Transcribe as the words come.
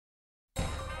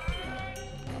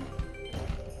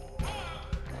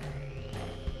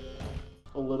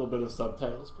little bit of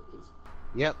subtitles, please.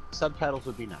 Yep, subtitles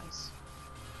would be nice.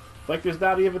 Like, there's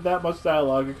not even that much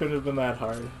dialogue. It couldn't have been that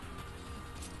hard.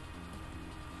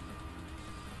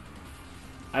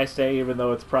 I say, even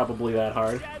though it's probably that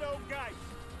hard.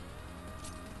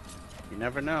 You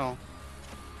never know.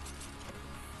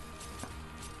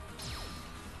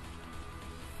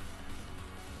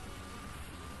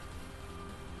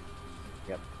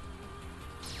 Yep.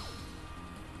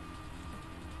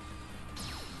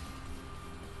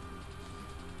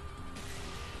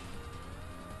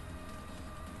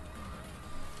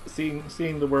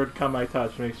 Seeing the word "come I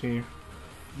touch" makes me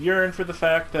yearn for the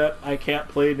fact that I can't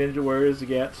play Ninja Warriors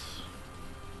yet.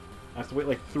 I have to wait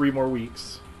like 3 more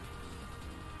weeks.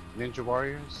 Ninja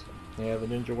Warriors? Yeah, the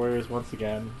Ninja Warriors once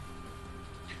again.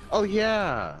 Oh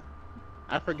yeah!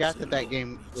 I forgot that that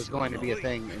game was going to be a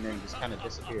thing and then just kind of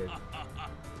disappeared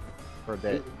for a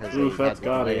bit. Oof, that's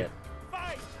gaudy.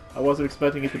 I wasn't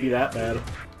expecting it to be that bad.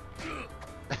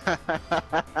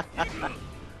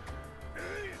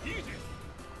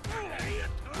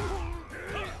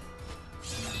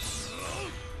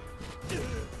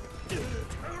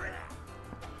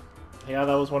 Yeah,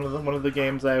 that was one of the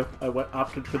games I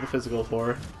opted for the physical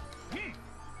for.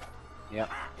 Yep.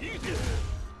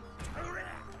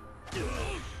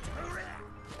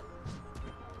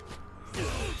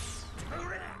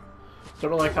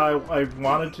 Sort of like how I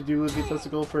wanted to do the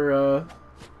physical for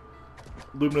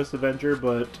Luminous Avenger,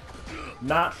 but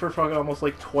not for fucking almost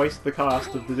like twice the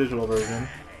cost of the digital version.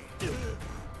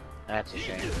 That's a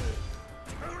shame.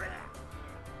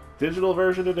 Digital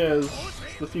version it is.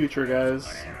 It's the future,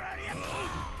 guys.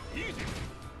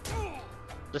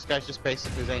 This guy's just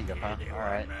basically Zangief, huh?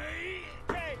 Alright.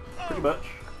 Pretty much.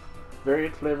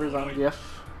 Variant flavors on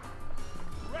GIF.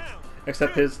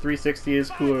 Except his 360 is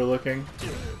cooler looking.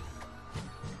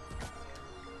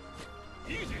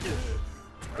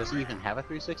 Does he even have a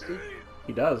 360?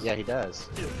 He does. Yeah, he does.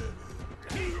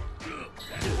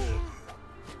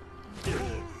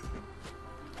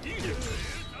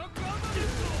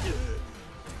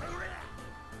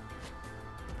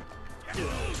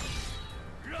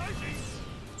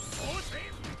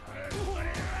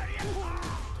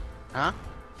 Huh?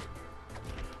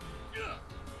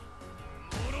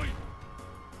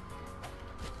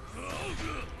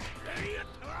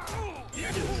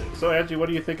 So, Angie, what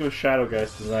do you think of Shadow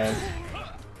Guy's design?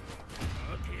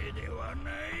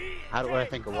 How do I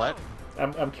think of what?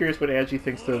 I'm curious what Angie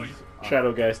thinks of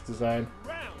Shadow Guy's design.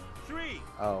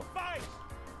 Oh.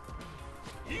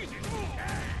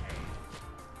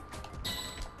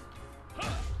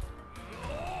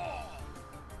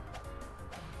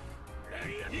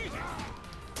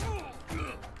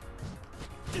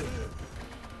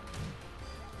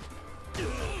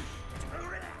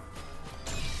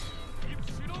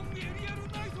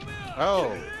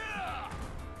 Oh.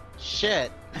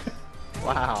 Shit.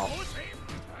 Wow.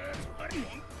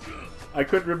 I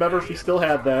couldn't remember if he still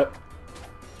had that.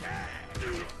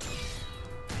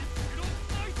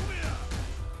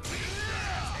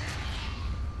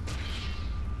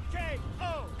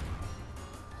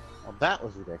 Well, that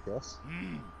was ridiculous.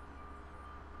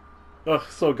 Ugh,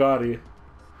 so gaudy.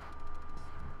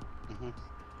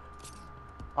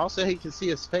 Also, he can see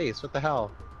his face. What the hell?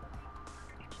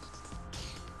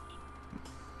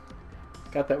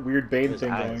 Got that weird Bane thing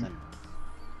eyes going. and...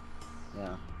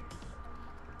 Yeah.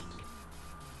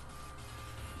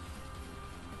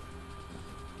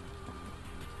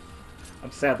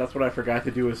 I'm sad, that's what I forgot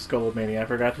to do with Skullomania. I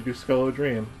forgot to do Skullo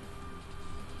Dream.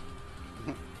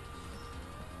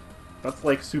 That's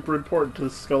like super important to the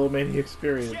Skullomania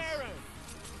experience.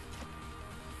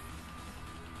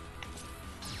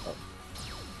 Oh.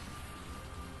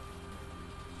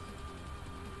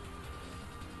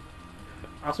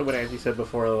 Also, what Angie said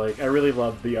before, like, I really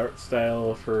love the art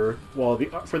style for, well,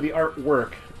 for the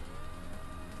artwork.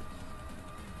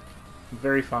 I'm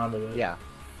very fond of it. Yeah.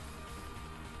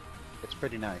 It's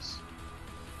pretty nice.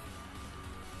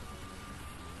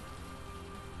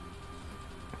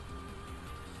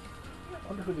 I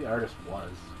wonder who the artist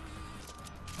was.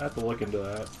 I have to look into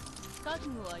that.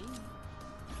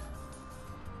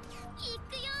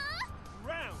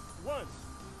 Round 1,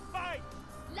 fight!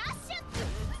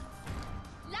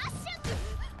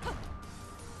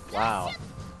 Wow.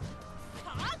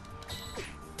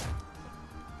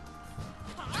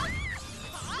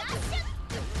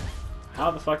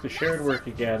 How the fuck does Sharon work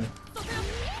again?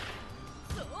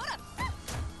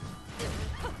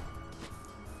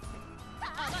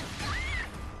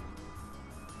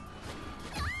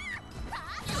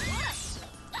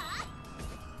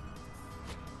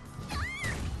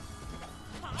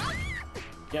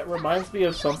 Yeah, it reminds me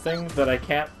of something that I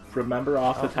can't remember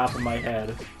off the top of my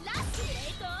head.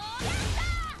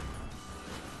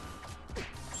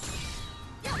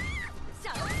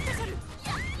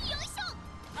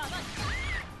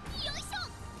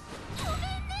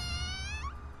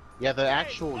 Yeah, the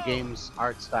actual game's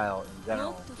art style in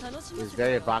general is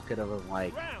very evocative of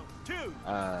like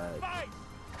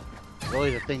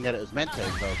really the thing that it was meant to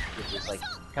evoke, which is like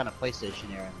kind of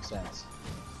PlayStation era in a sense.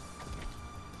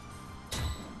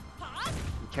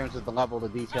 In terms of the level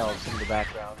of detail of some of the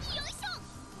backgrounds,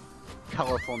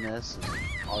 colorfulness,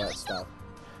 and all that stuff.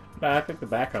 Nah, I think the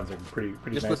backgrounds are pretty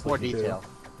Just nice with more looking, detail. too.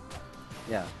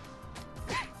 Yeah.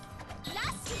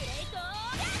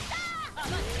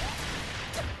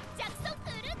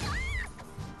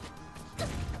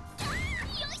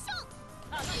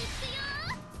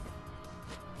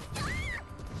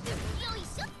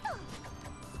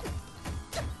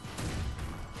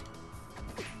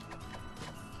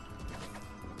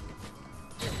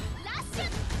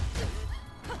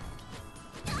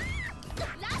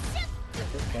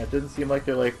 Yeah, it didn't seem like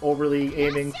they're like overly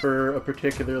aiming for a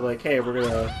particular like, hey,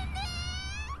 we're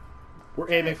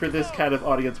aiming for this kind of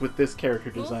audience with this character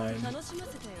design.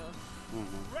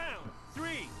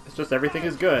 It's just everything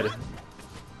is good.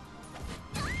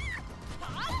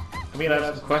 I mean, I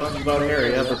have some questions about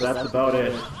area, but that's about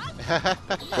it.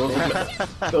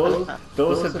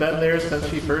 Those have been there since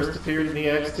she first appeared in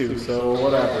EX2, so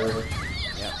whatever.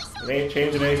 It ain't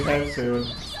changing anytime soon.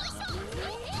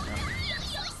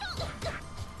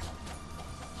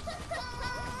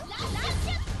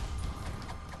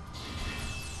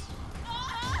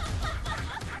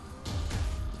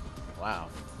 Wow.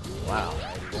 Wow.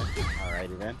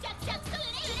 Alrighty then.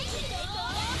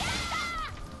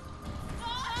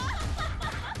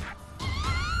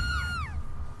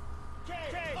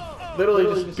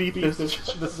 Literally just beat this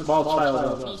small child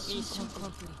up.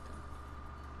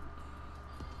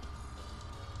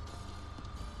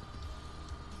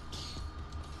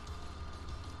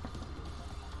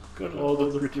 Good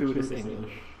old gratuitous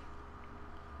English.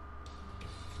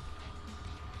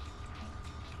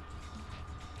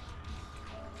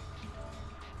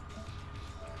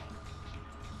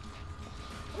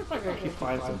 I wonder if I can actually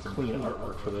find some clean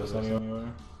artwork for this anyway.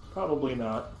 Probably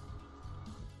not.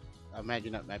 I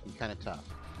imagine that might be kind of tough.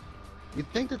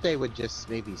 You'd think that they would just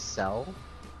maybe sell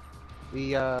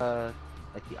the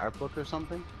like the art book or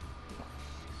something.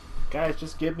 Guys,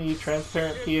 just give me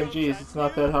transparent PNGs. It's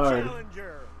not that hard.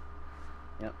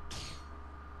 Yep.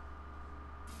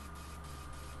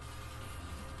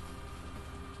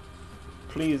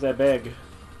 Please, I beg.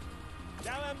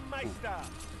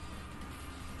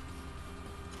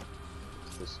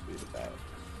 What's this read about?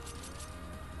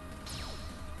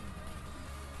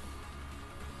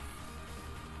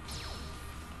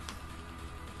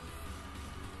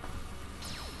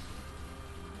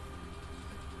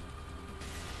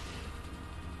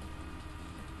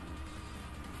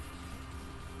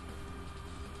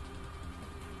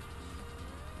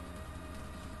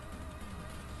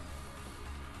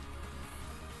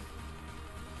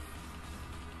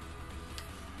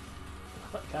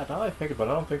 God, now that I think about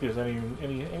it, I don't think there's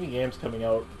any games coming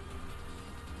out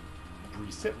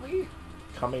recently?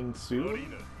 Coming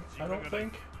soon? I don't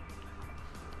think.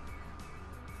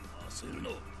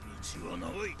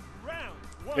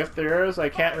 If there is, I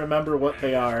can't remember what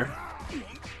they are.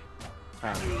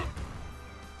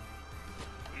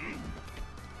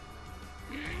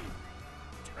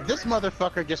 This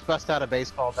motherfucker just bust out a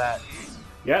baseball bat.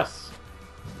 Yes.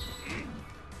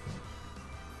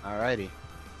 Alrighty.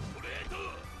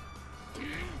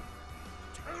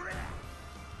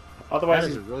 Otherwise, that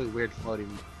is a really weird floating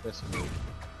fist move.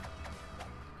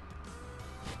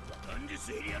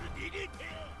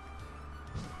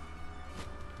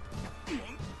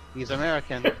 He's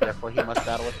American, therefore he must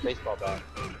battle with a baseball bat.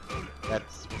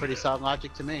 That's pretty solid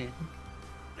logic to me.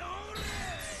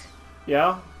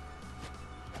 yeah.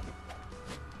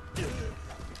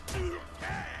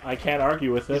 I can't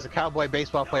argue with He's it. a cowboy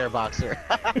baseball player boxer.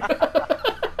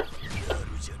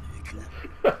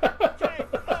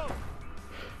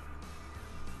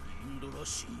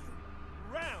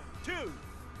 Round 2,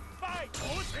 fight!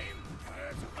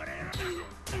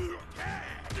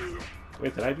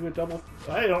 Wait, did I do a double?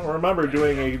 I don't remember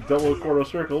doing a double quarter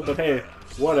circle, but hey,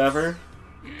 whatever.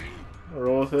 I'll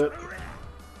roll with it.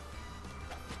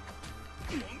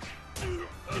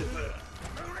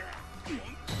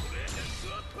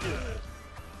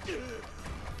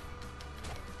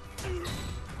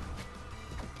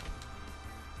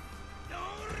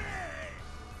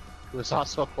 He was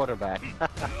also a quarterback.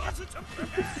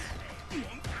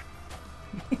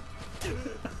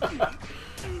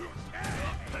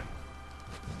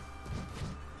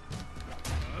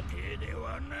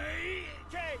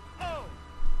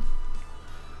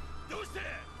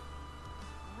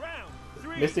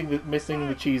 Missing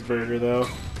the cheeseburger though.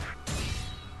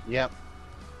 Yep.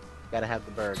 Gotta have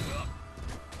the bird.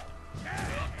 Did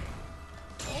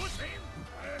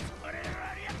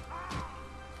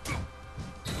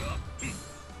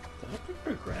I pick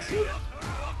progressive?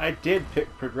 I did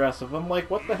pick progressive. I'm like,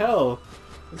 what the hell?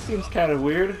 This seems kind of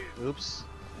weird. Oops.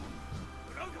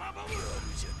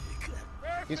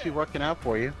 Seems to be working out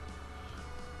for you.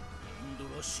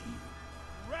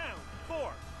 Round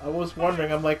 4. I was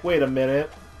wondering, I'm like, wait a minute.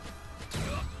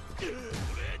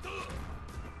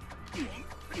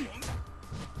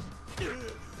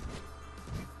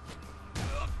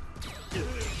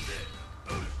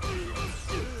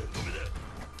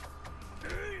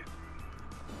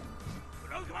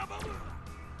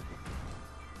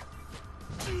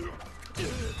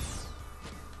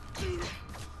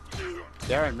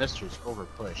 Darren Mister's over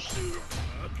pushed.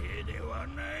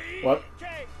 What?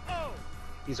 KO.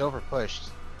 He's over pushed.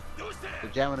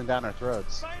 They're jamming him down our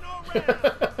throats. Final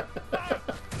round.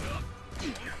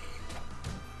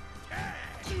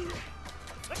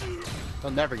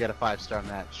 He'll never get a 5-star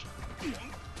match.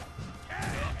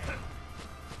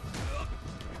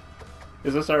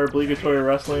 Is this our obligatory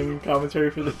wrestling commentary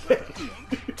for the day?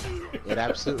 It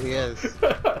absolutely is.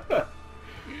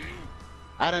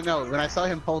 I don't know. When I saw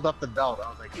him hold up the belt, I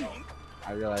was like, oh.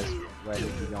 I realized where I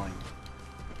need to be going.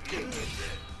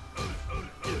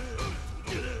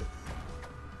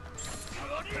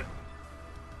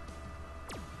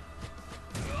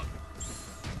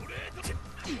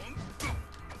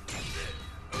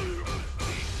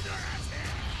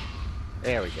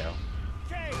 There we go.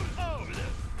 KO.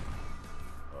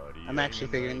 I'm actually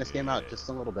figuring this game out just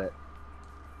a little bit.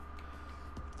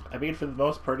 I mean, for the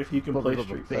most part, if you can play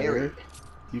Street Fighter,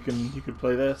 you can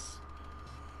play this.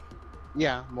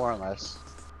 Yeah, more or less.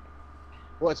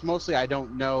 Well, it's mostly I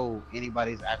don't know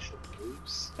anybody's actual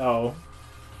moves. Oh.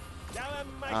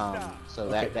 So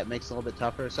Okay. that makes it a little bit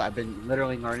tougher. So I've been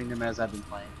literally learning them as I've been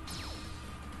playing.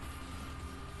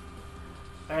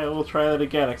 Alright, we'll try that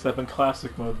again, except in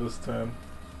classic mode this time.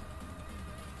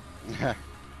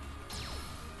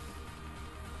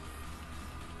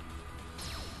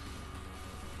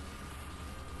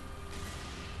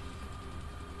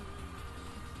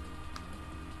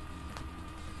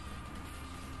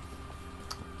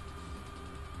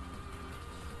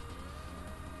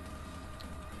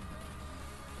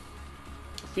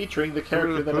 Featuring the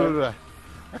character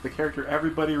the character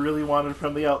everybody really wanted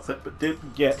from the outset but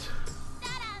didn't get.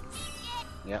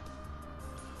 Yep.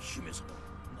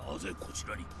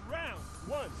 Round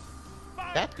 1.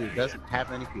 Fight. That dude doesn't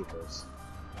have any pupils.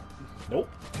 Nope.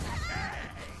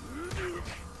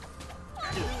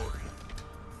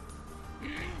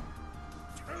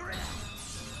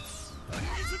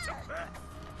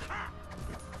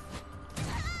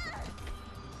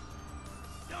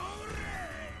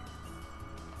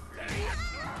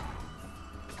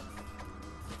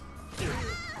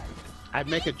 I'd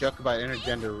make a joke about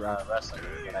intergender wrestling,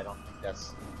 but I don't think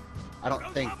that's. I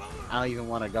don't even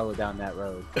want to go down that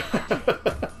road.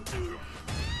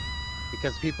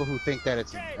 Because people who think that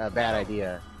it's a bad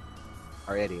idea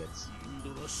are idiots.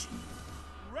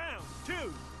 Round 2.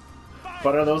 Fight.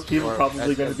 But are those people Or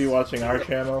probably going to be that's- watching our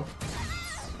channel?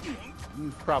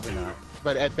 Probably not.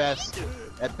 But at best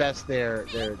they're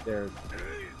you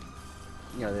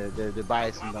know they're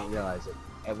biased and don't realize it.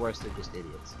 At worst they're just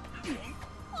idiots.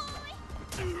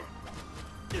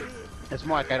 It's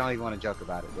more like I don't even want to joke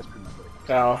about it. That's pretty much what it is.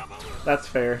 Oh, that's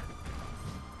fair.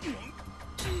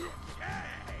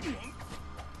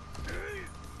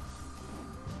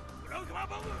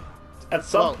 At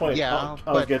some point, yeah,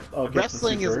 I'll get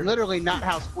wrestling the is super. literally not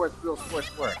how real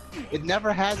sports work. It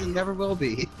never has and never will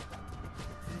be.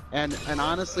 And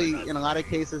honestly, in a lot of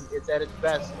cases, it's at its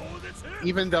best.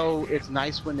 Even though it's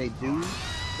nice when they do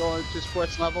go to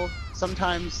sports level,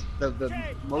 sometimes the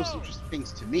most interesting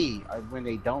things to me are when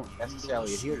they don't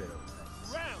necessarily adhere to those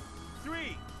things. Round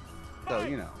 3. So,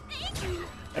 you know.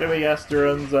 Anyway, yes,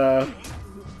 Duran's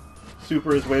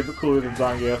super is way cooler than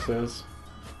Zangief's is.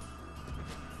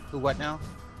 Who, what now?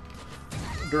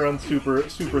 Duran's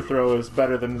super throw is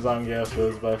better than Zangief's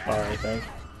is by far, I think.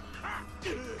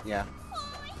 Yeah.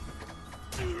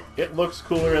 It looks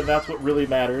cooler, and that's what really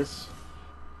matters.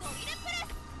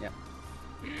 Yeah.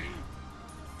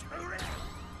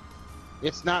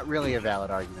 It's not really a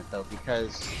valid argument, though,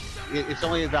 because it's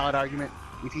only a valid argument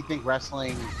if you think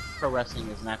wrestling, pro wrestling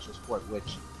is an actual sport,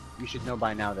 which you should know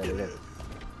by now that it isn't.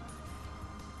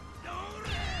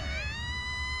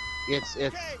 It's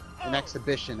an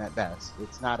exhibition at best.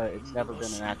 It's never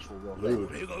been an actual real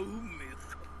move.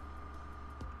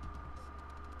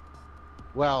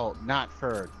 Well, not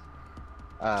for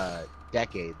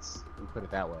decades. We put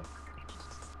it that way.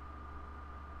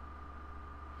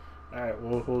 All right,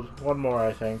 we'll one more,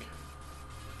 I think.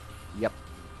 Yep.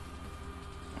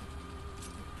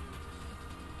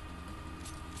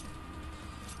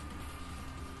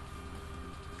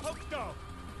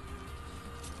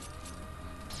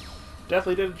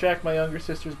 Definitely didn't jack my younger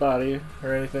sister's body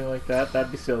or anything like that.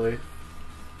 That'd be silly.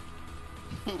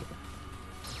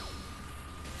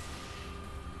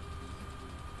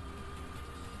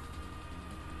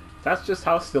 That's just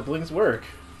how siblings work.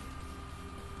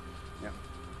 Yep.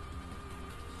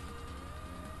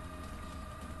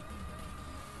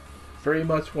 Very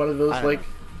much one of those, like,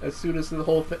 as soon as the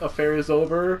whole affair is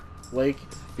over, like,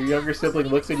 your younger sibling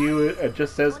looks at you and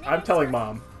just says, "I'm telling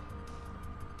mom."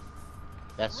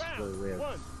 That's really weird.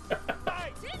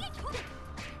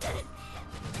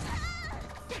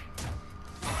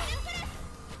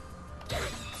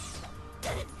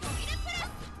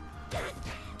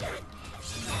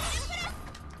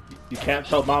 You can't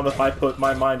tell mom if I put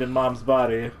my mind in mom's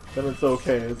body. Then it's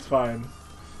okay, it's fine.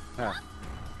 Huh.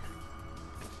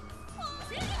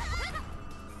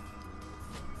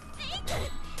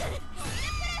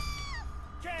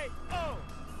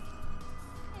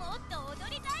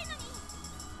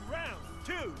 Round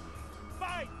 2,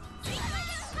 fight!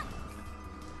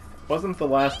 Wasn't the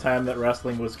last time that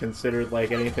wrestling was considered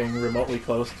like anything remotely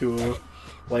close to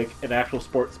like an actual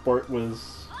sport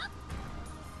was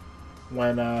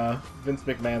when Vince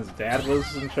McMahon's dad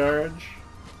was in charge?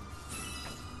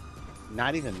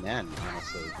 Not even then,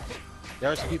 honestly.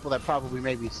 There are some people that probably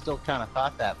maybe still kind of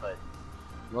thought that, but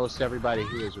most everybody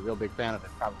who is a real big fan of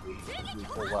it probably knew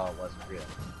full well it wasn't real.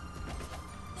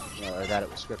 You know, or that it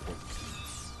was scripted.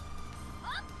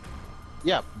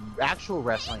 Yeah, actual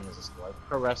wrestling is a sport.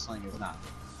 Pro wrestling is not.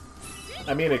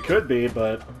 I mean, it could be,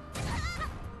 but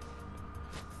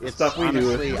It's stuff we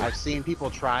honestly, do. I've seen people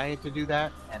try to do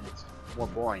that, and it's more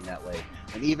boring that way.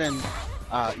 And even,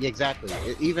 yeah, exactly.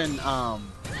 Even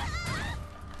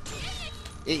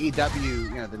AEW,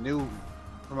 you know, the new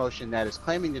promotion that is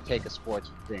claiming to take a sports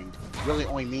thing, really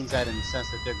only means that in the sense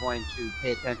that they're going to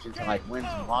pay attention to like wins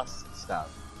and losses and stuff,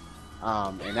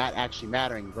 and that actually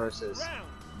mattering versus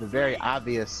the very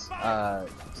obvious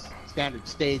standard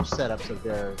stage setups of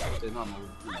their normal,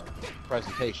 you know,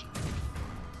 presentation.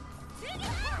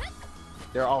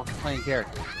 They're all playing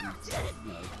characters, and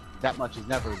you know, that much is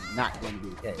never not going to be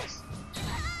the case.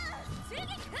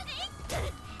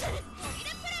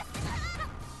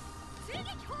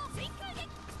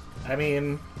 I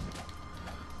mean,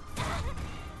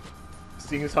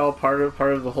 seeing as how part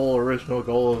of the whole original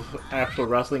goal of actual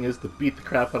wrestling is to beat the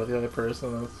crap out of the other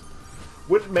person, that's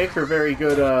wouldn't make for very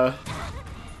good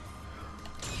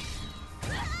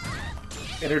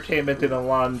entertainment in a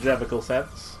longevical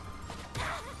sense.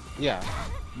 Yeah.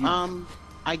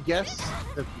 I guess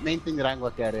the main thing that I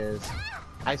look at is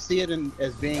I see it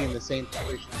as being in the same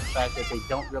situation as the fact that they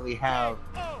don't really have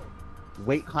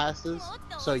weight classes,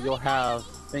 so you'll have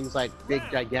things like big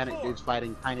gigantic dudes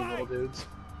fighting tiny little dudes,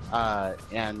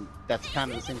 and that's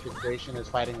kind of the same situation as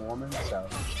fighting a woman, so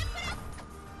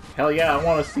Hell yeah, I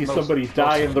want to see somebody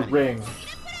die in the ring.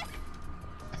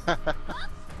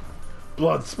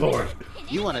 Blood sport.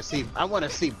 I want to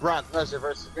see Brock Lesnar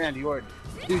versus Randy Orton.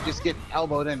 Dude just get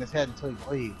elbowed in his head until he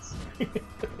bleeds.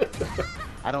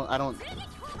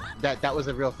 That was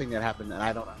a real thing that happened, and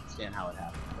I don't understand how it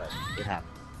happened, but it happened.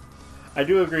 I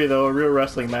do agree, though, a real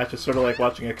wrestling match is sort of like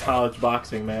watching a college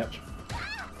boxing match.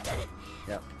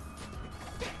 Yep.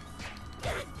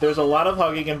 There's a lot of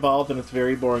hugging involved, and it's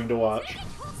very boring to watch.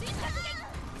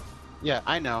 Yeah,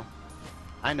 I know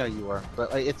you were,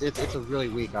 but like, it's a really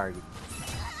weak argument.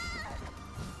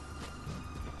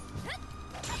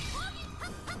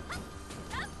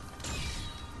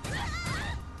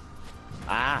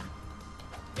 Ah.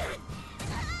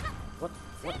 What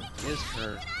is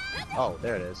her? Oh,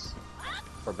 there it is.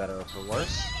 For better or for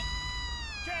worse.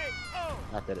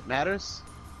 Not that it matters.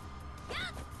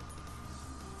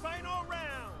 Final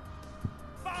round.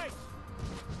 Fight.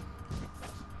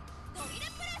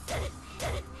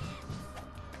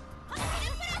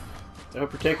 I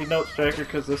hope you're taking notes, Striker,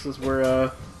 because this is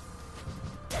where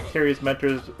Terry's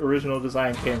mentor's original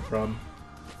design came from.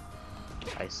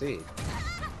 I see.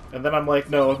 And then I'm like,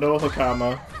 no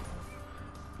Hakama.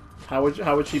 How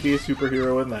would she be a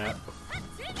superhero in that?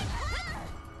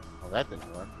 Well, that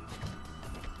didn't work.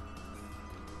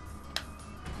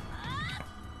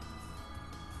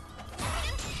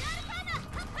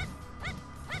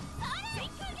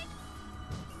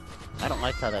 I don't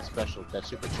like how that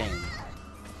super chains,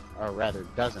 or rather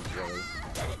doesn't really.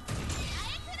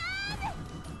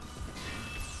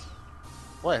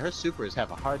 Boy, her supers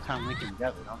have a hard time linking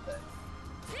together, don't they?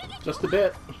 Just a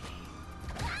bit.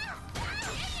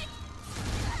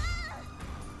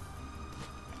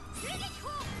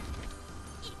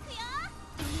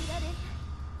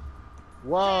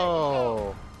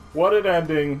 Whoa! What an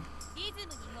ending.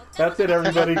 That's it,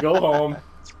 everybody. Go home.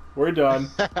 We're done.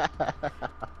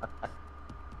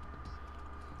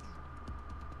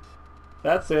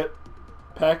 That's it.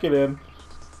 Pack it in.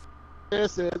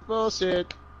 This is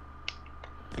bullshit.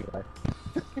 Anyway.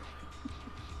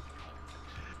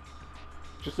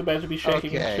 Just imagine me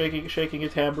shaking, Okay. shaking a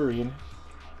tambourine.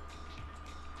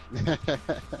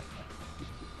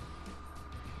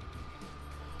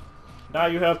 Now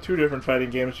you have 2 different fighting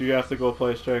games you have to go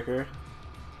play, Striker.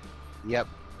 Yep.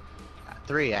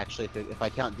 3 actually, if I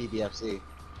count DBFC.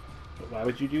 But why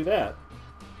would you do that?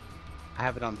 I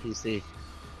have it on PC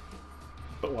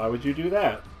But why would you do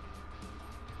that?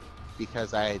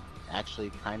 because I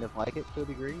actually kind of like it to a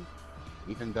degree,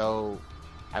 even though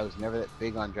I was never that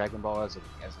big on Dragon Ball as an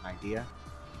idea.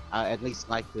 I at least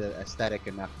like the aesthetic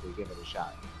enough to give it a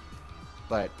shot.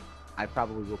 But I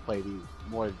probably will play these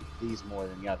more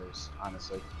than the others,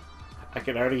 honestly. I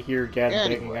can already hear Gad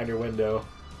banging Anyway. on your window.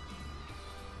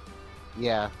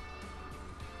 Yeah.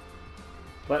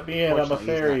 Let me in, I'm a Fortunately, he's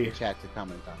not fairy. in chat to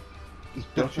comment on.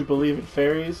 Don't you believe in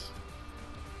fairies?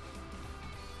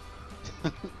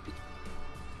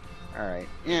 Alright,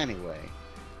 anyway.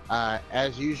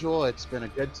 As usual, it's been a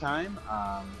good time.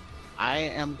 I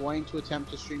am going to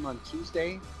attempt to stream on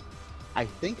Tuesday. I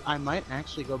think I might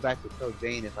actually go back to Code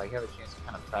Vein if I have a chance to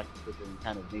kind of practice with it and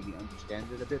kind of maybe understand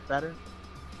it a bit better.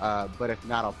 But if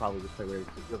not, I'll probably just play River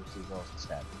City Girls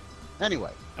instead.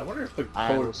 Anyway, I wonder if the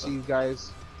I will code. see you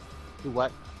guys. Do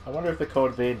what? I wonder if the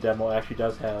Code Vein demo actually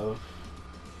does have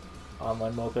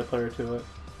online multiplayer to it.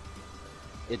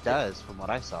 It does, from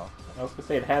what I saw. I was gonna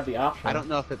say it had the option. I don't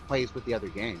know if it plays with the other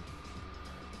game.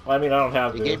 Well, I mean, I don't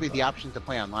have. It gave me the option to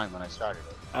play online when I started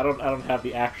it. I don't have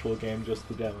the actual game, just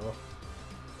the demo.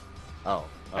 Oh,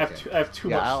 okay. I have too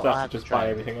much I'll stuff have to to just try buy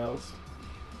it. anything else.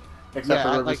 Except for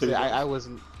Yeah, River like I City. said, I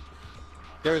wasn't.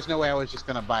 There was no way I was just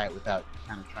gonna buy it without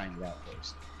kind of trying it out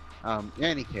first. In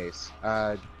any case,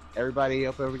 everybody,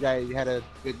 hope everybody had a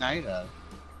good night.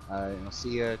 And I'll see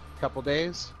you in a couple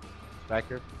days.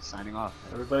 Striker signing off.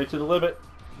 Everybody to the limit.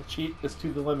 The cheat is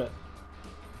to the limit.